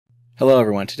Hello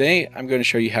everyone, today I'm going to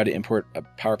show you how to import a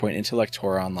PowerPoint into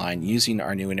Lectora Online using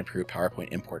our new and improved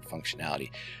PowerPoint import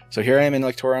functionality. So here I am in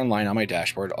Lectora Online on my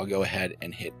dashboard. I'll go ahead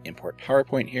and hit import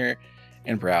PowerPoint here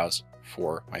and browse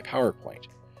for my PowerPoint,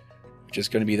 which is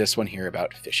going to be this one here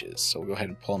about fishes. So we'll go ahead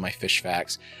and pull in my fish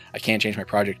facts. I can change my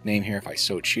project name here if I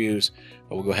so choose,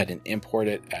 but we'll go ahead and import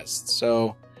it as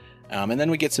so. And then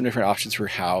we get some different options for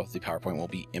how the PowerPoint will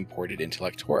be imported into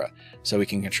Lectora. So we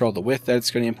can control the width that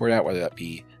it's going to import out, whether that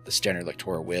be the standard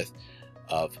Lectora width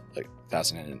of like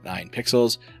 1009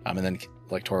 pixels. And then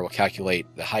Lectora will calculate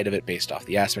the height of it based off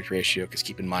the aspect ratio, because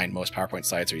keep in mind most PowerPoint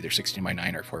slides are either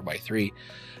 16:9 or 4:3.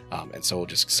 And so we'll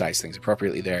just size things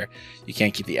appropriately there. You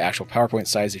can't keep the actual PowerPoint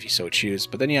size if you so choose,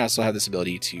 but then you also have this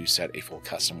ability to set a full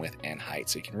custom width and height,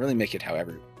 so you can really make it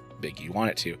however big you want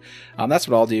it to. That's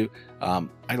what I'll do.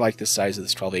 I like the size of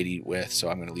this 1280 width, so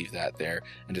I'm going to leave that there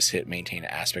and just hit maintain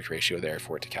aspect ratio there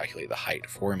for it to calculate the height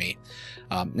for me.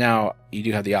 Now you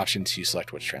do have the option to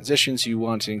select which transitions you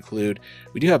want to include.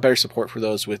 We do have better support for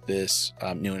those with this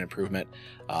new and improvement,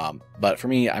 but for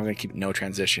me I'm going to keep no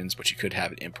transitions, but you could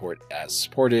have it import as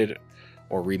supported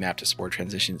or remap to support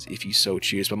transitions if you so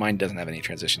choose, but mine doesn't have any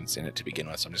transitions in it to begin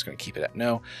with, so I'm just going to keep it at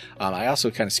no. I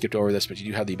also kind of skipped over this, but you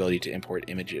do have the ability to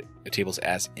import tables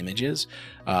as images.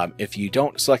 If you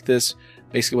don't select this,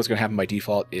 basically what's going to happen by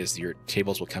default is your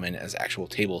tables will come in as actual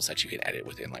tables that you can edit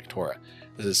within Lectora.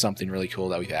 This is something really cool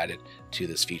that we've added to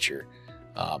this feature.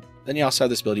 Then you also have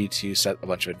this ability to set a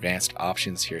bunch of advanced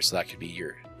options here, so that could be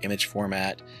your image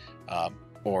format,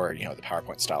 or the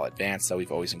PowerPoint style advanced that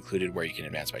we've always included, where you can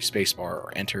advance by spacebar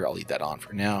or enter. I'll leave that on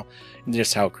for now, and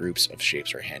just how groups of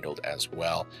shapes are handled as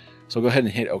well. So we'll go ahead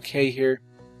and hit OK here,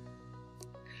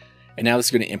 and now this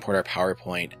is going to import our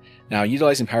PowerPoint. Now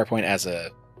utilizing PowerPoint as a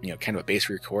kind of a base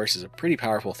for your course is a pretty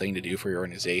powerful thing to do for your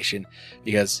organization,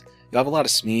 because you'll have a lot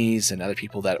of SMEs and other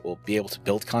people that will be able to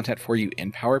build content for you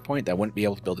in PowerPoint that wouldn't be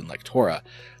able to build in Lectora.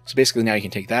 So basically now you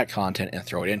can take that content and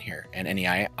throw it in here, and any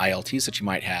ILTs that you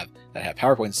might have that have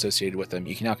PowerPoint associated with them,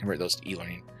 you can now convert those to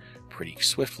e-learning pretty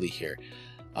swiftly here.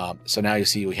 So now you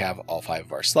see we have all 5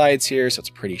 of our slides here, so it's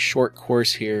a pretty short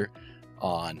course here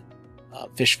on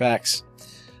fish facts.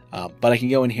 But I can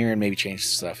go in here and maybe change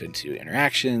stuff into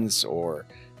interactions, or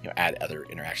add other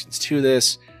interactions to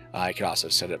this. I could also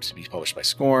set it up to be published by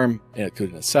SCORM,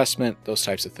 include an assessment, those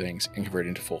types of things, and convert it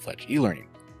into full-fledged e-learning.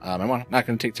 I'm not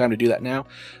going to take time to do that now,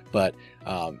 but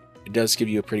it does give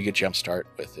you a pretty good jump start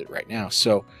with it right now.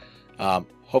 So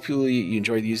hopefully you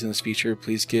enjoyed using this feature.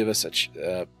 Please give it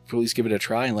a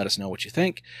try and let us know what you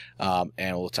think, and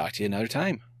we'll talk to you another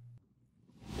time.